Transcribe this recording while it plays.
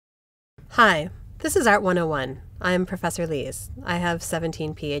Hi, this is Art 101. I am Professor Lise. I have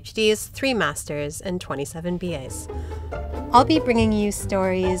 17 PhDs, 3 masters, and 27 BAs. I'll be bringing you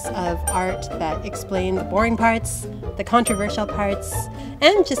stories of art that explain the boring parts, the controversial parts,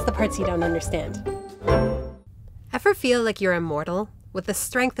 and just the parts you don't understand. Ever feel like you're immortal, with the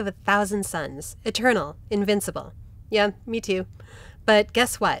strength of 1,000 suns, eternal, invincible? Yeah, me too. But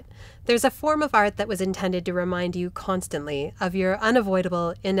guess what? There's a form of art that was intended to remind you constantly of your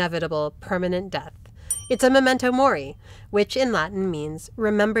unavoidable, inevitable, permanent death. It's a memento mori, which in Latin means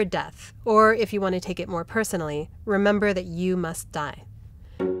remember death, or if you want to take it more personally, remember that you must die.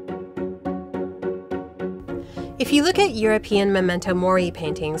 If you look at European memento mori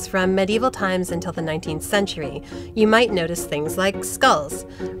paintings from medieval times until the 19th century, you might notice things like skulls,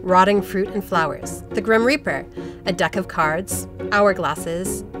 rotting fruit and flowers, the Grim Reaper, a deck of cards,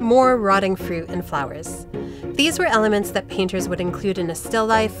 hourglasses, more rotting fruit and flowers. These were elements that painters would include in a still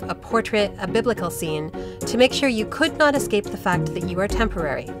life, a portrait, a biblical scene, to make sure you could not escape the fact that you are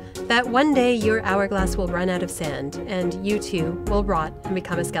temporary, that one day your hourglass will run out of sand, and you too will rot and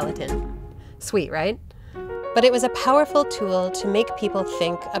become a skeleton. Sweet, right? But it was a powerful tool to make people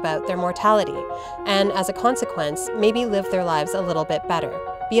think about their mortality, and as a consequence, maybe live their lives a little bit better,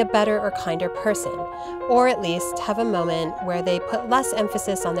 be a better or kinder person, or at least have a moment where they put less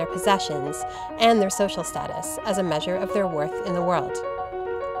emphasis on their possessions and their social status as a measure of their worth in the world.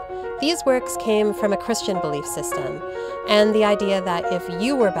 These works came from a Christian belief system, and the idea that if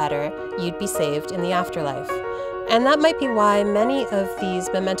you were better, you'd be saved in the afterlife. And that might be why many of these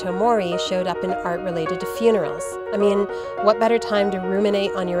memento mori showed up in art related to funerals. I mean, what better time to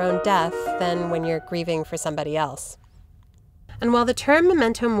ruminate on your own death than when you're grieving for somebody else? And while the term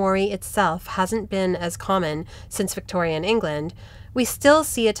memento mori itself hasn't been as common since Victorian England, we still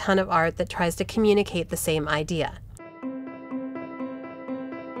see a ton of art that tries to communicate the same idea.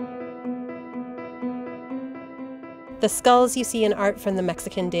 The skulls you see in art from the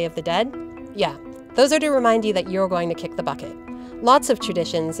Mexican Day of the Dead? Yeah. Those are to remind you that you're going to kick the bucket. Lots of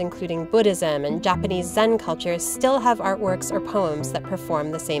traditions, including Buddhism and Japanese Zen culture, still have artworks or poems that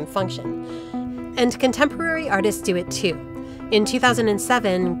perform the same function. And contemporary artists do it too. In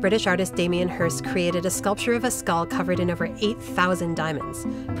 2007, British artist Damien Hirst created a sculpture of a skull covered in over 8,000 diamonds.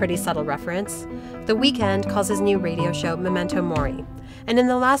 Pretty subtle reference. The Weeknd calls his new radio show Memento Mori. And in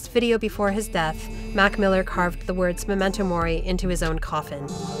the last video before his death, Mac Miller carved the words Memento Mori into his own coffin.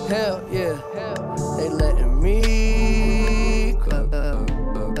 Hell yeah, they letting me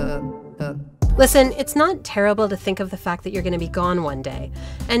Listen, it's not terrible to think of the fact that you're going to be gone one day,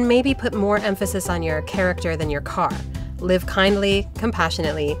 and maybe put more emphasis on your character than your car. Live kindly,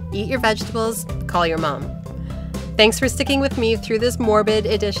 compassionately, eat your vegetables, call your mom. Thanks for sticking with me through this morbid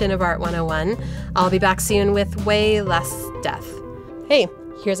edition of Art 101. I'll be back soon with way less death. Hey,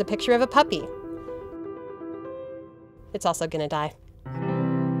 here's a picture of a puppy. It's also gonna die.